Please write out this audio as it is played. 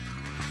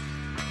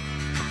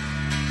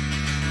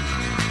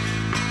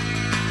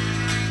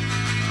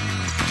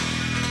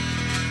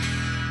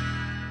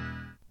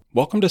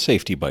Welcome to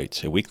Safety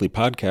Bites, a weekly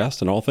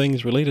podcast on all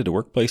things related to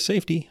workplace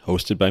safety,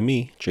 hosted by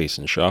me,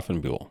 Jason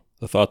Schaffenbuhl.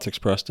 The thoughts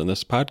expressed in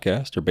this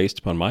podcast are based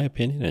upon my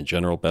opinion and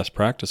general best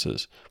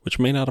practices, which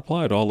may not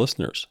apply to all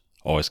listeners.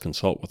 Always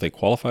consult with a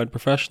qualified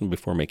professional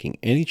before making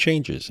any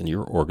changes in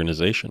your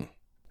organization.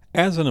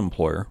 As an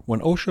employer, when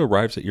OSHA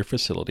arrives at your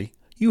facility,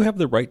 you have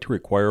the right to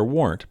require a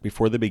warrant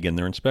before they begin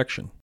their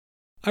inspection.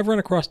 I've run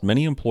across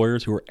many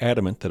employers who are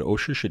adamant that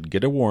OSHA should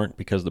get a warrant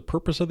because the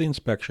purpose of the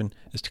inspection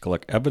is to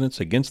collect evidence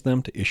against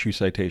them to issue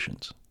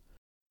citations.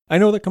 I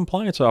know that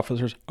compliance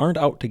officers aren't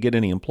out to get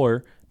any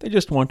employer, they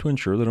just want to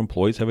ensure that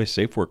employees have a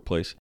safe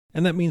workplace,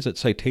 and that means that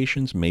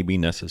citations may be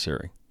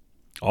necessary.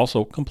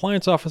 Also,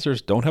 compliance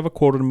officers don't have a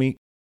quota to meet,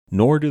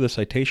 nor do the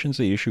citations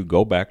they issue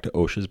go back to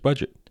OSHA's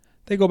budget.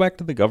 They go back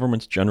to the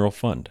government's general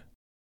fund.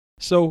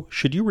 So,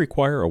 should you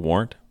require a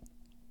warrant?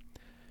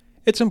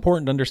 It's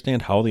important to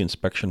understand how the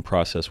inspection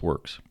process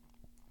works.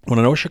 When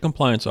an OSHA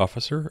compliance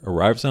officer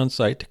arrives on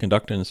site to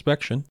conduct an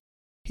inspection,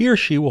 he or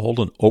she will hold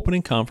an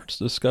opening conference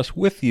to discuss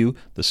with you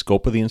the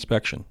scope of the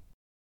inspection.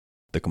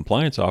 The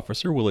compliance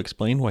officer will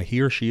explain why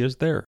he or she is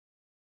there.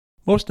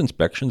 Most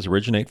inspections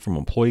originate from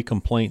employee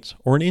complaints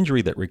or an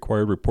injury that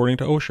required reporting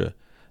to OSHA,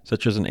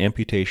 such as an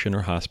amputation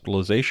or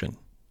hospitalization.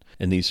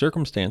 In these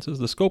circumstances,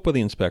 the scope of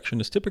the inspection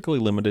is typically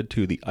limited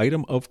to the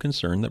item of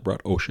concern that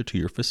brought OSHA to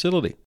your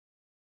facility.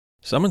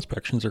 Some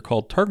inspections are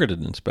called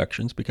targeted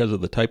inspections because of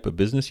the type of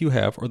business you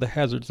have or the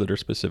hazards that are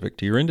specific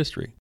to your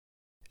industry.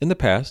 In the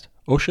past,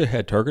 OSHA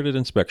had targeted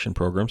inspection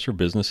programs for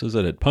businesses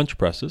that had punch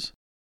presses,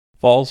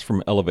 falls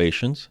from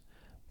elevations,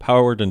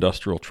 powered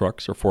industrial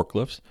trucks or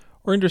forklifts,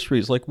 or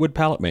industries like wood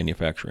pallet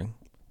manufacturing.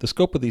 The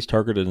scope of these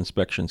targeted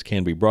inspections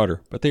can be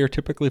broader, but they are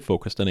typically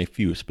focused on a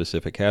few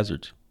specific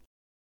hazards.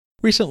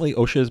 Recently,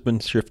 OSHA has been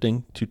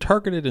shifting to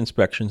targeted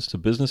inspections to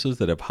businesses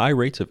that have high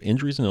rates of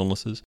injuries and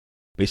illnesses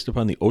based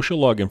upon the OSHA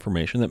log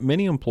information that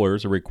many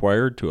employers are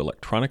required to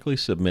electronically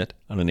submit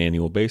on an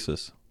annual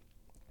basis.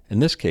 In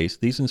this case,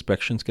 these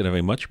inspections can have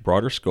a much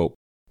broader scope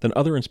than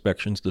other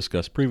inspections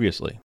discussed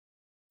previously.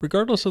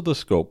 Regardless of the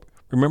scope,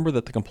 remember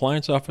that the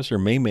compliance officer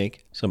may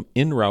make some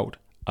en route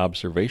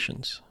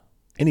observations.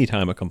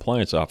 Anytime a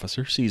compliance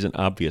officer sees an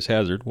obvious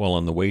hazard while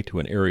on the way to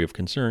an area of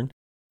concern,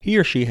 he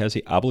or she has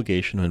the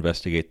obligation to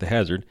investigate the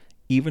hazard,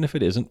 even if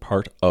it isn't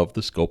part of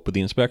the scope of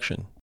the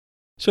inspection.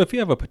 So if you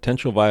have a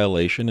potential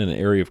violation in an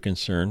area of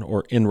concern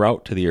or en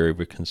route to the area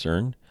of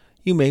concern,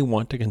 you may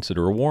want to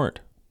consider a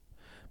warrant.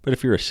 But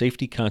if you're a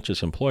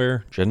safety-conscious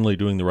employer, generally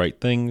doing the right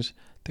things,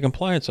 the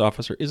compliance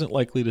officer isn't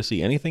likely to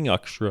see anything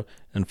extra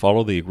and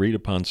follow the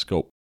agreed-upon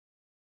scope.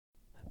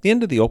 The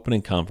end of the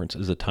opening conference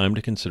is a time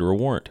to consider a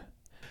warrant.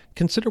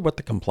 Consider what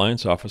the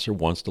compliance officer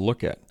wants to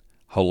look at,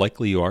 how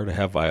likely you are to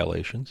have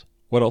violations,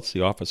 what else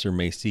the officer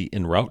may see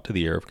en route to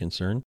the area of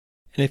concern,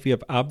 and if you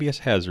have obvious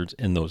hazards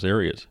in those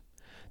areas.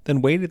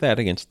 Then weigh that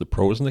against the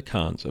pros and the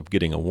cons of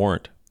getting a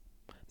warrant.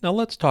 Now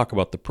let's talk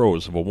about the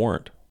pros of a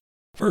warrant.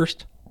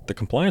 First, the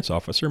compliance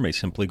officer may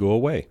simply go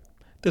away.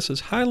 This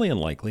is highly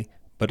unlikely,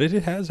 but it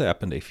has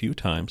happened a few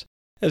times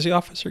as the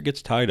officer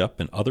gets tied up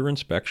in other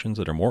inspections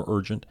that are more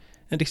urgent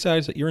and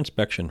decides that your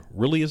inspection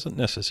really isn't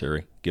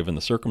necessary given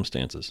the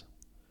circumstances.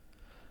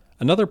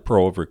 Another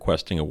pro of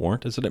requesting a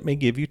warrant is that it may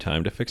give you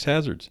time to fix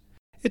hazards.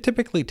 It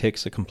typically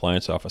takes the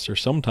compliance officer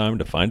some time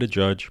to find a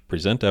judge,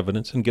 present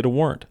evidence, and get a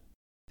warrant.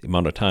 The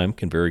amount of time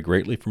can vary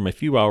greatly from a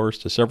few hours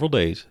to several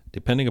days,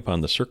 depending upon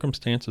the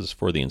circumstances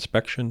for the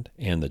inspection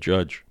and the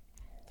judge.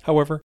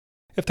 However,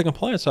 if the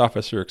compliance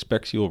officer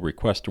expects you will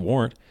request a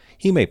warrant,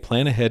 he may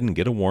plan ahead and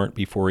get a warrant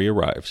before he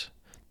arrives.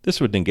 This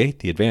would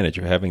negate the advantage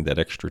of having that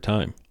extra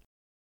time.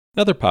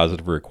 Another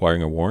positive of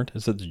requiring a warrant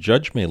is that the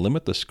judge may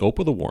limit the scope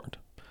of the warrant.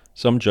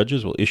 Some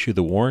judges will issue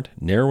the warrant,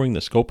 narrowing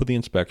the scope of the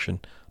inspection,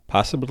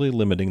 possibly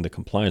limiting the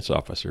compliance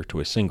officer to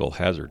a single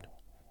hazard.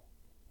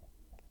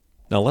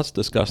 Now let's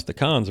discuss the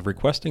cons of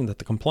requesting that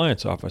the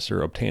compliance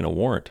officer obtain a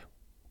warrant.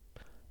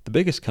 The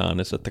biggest con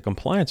is that the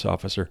compliance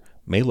officer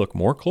may look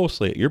more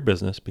closely at your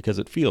business because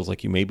it feels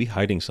like you may be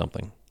hiding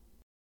something.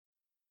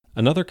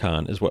 Another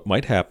con is what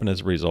might happen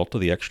as a result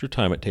of the extra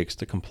time it takes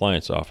the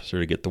compliance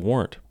officer to get the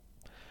warrant.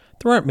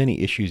 There aren't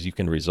many issues you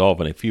can resolve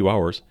in a few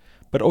hours,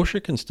 but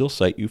OSHA can still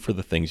cite you for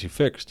the things you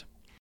fixed.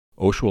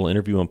 OSHA will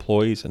interview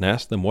employees and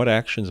ask them what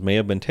actions may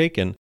have been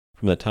taken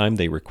from the time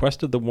they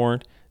requested the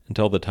warrant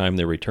until the time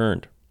they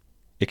returned.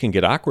 It can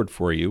get awkward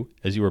for you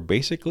as you are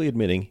basically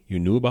admitting you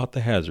knew about the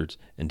hazards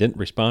and didn't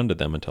respond to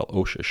them until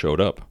OSHA showed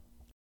up.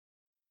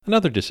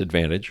 Another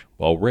disadvantage,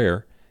 while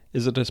rare,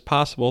 is that it is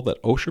possible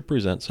that OSHA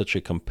presents such a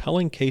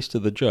compelling case to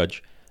the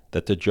judge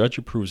that the judge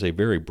approves a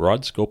very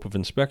broad scope of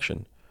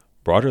inspection,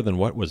 broader than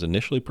what was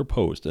initially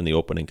proposed in the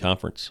opening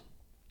conference.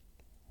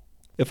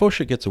 If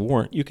OSHA gets a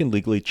warrant, you can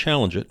legally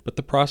challenge it, but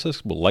the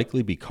process will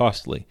likely be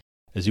costly,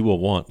 as you will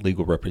want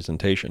legal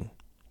representation.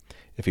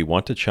 If you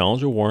want to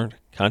challenge a warrant,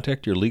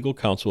 contact your legal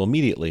counsel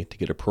immediately to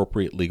get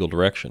appropriate legal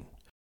direction.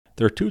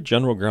 There are two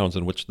general grounds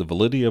on which the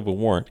validity of a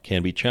warrant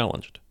can be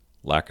challenged: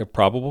 lack of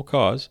probable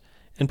cause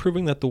and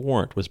proving that the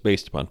warrant was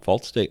based upon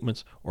false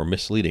statements or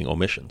misleading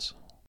omissions.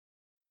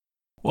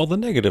 While the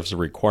negatives of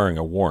requiring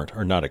a warrant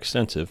are not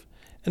extensive,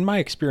 in my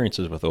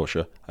experiences with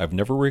OSHA, I've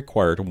never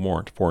required a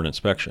warrant for an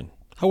inspection.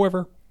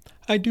 However,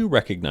 I do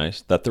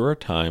recognize that there are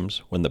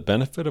times when the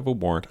benefit of a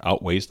warrant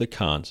outweighs the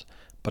cons,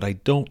 but I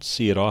don't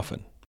see it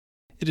often.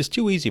 It is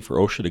too easy for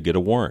OSHA to get a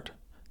warrant.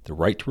 The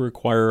right to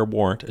require a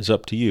warrant is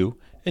up to you,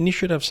 and you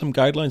should have some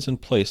guidelines in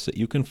place that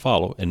you can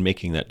follow in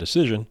making that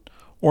decision,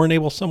 or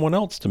enable someone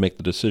else to make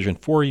the decision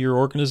for your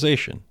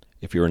organization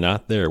if you are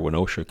not there when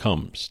OSHA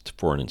comes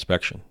for an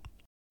inspection.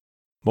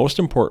 Most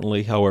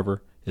importantly,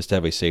 however, is to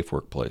have a safe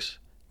workplace.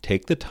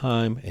 Take the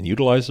time and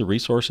utilize the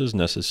resources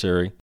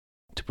necessary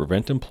to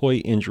prevent employee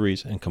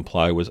injuries and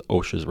comply with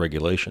OSHA's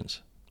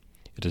regulations.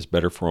 It is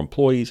better for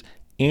employees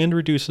and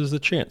reduces the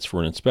chance for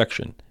an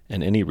inspection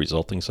and any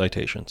resulting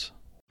citations.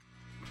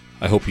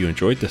 I hope you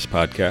enjoyed this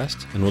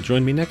podcast and will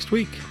join me next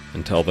week.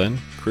 Until then,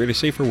 create a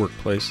safer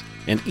workplace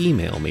and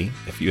email me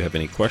if you have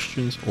any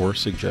questions or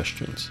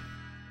suggestions.